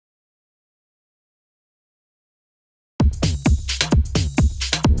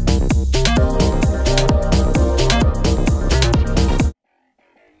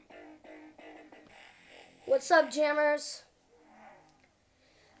What's up, jammers?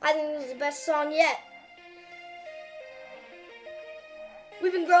 I think this is the best song yet.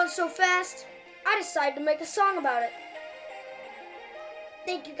 We've been growing so fast, I decided to make a song about it.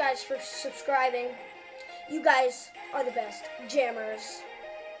 Thank you guys for subscribing. You guys are the best jammers.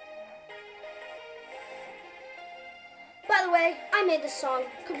 By the way, I made this song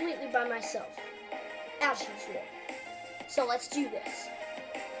completely by myself, as usual. So let's do this.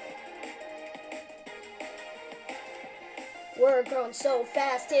 We're growing so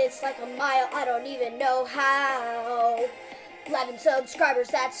fast, it's like a mile, I don't even know how. 11 subscribers,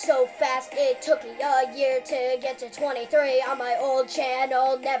 that's so fast. It took me a year to get to 23 on my old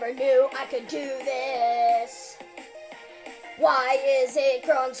channel. Never knew I could do this. Why is it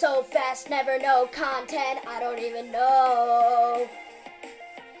growing so fast? Never know content, I don't even know.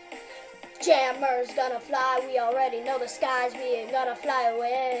 Jammers gonna fly, we already know the skies. We ain't gonna fly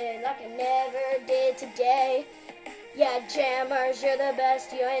away like I never did today. Yeah, jammers, you're the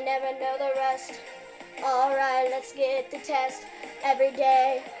best, you ain't never know the rest. Alright, let's get the test. Every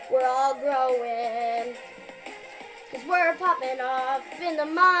day, we're all growing, 'cause we're popping off in the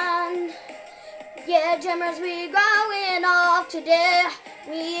mind. Yeah, jammers, we growing off today.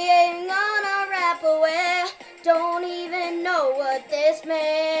 We ain't gonna rap away. Don't even know what this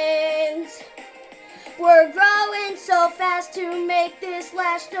means. We're growing so fast to make this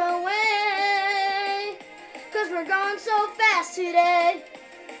last away, 'cause we're going so fast today.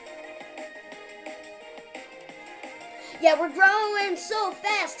 Yeah, we're growing so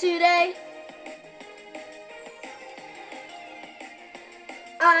fast today.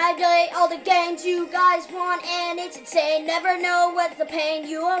 I play all the games you guys want and it's insane. Never know what's the pain.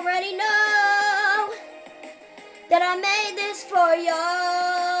 You already know that I made this for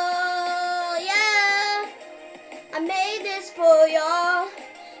y'all. Yeah, I made this for y'all,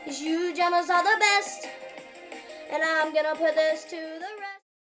 'cause you jammers are the best. And I'm gonna put this to the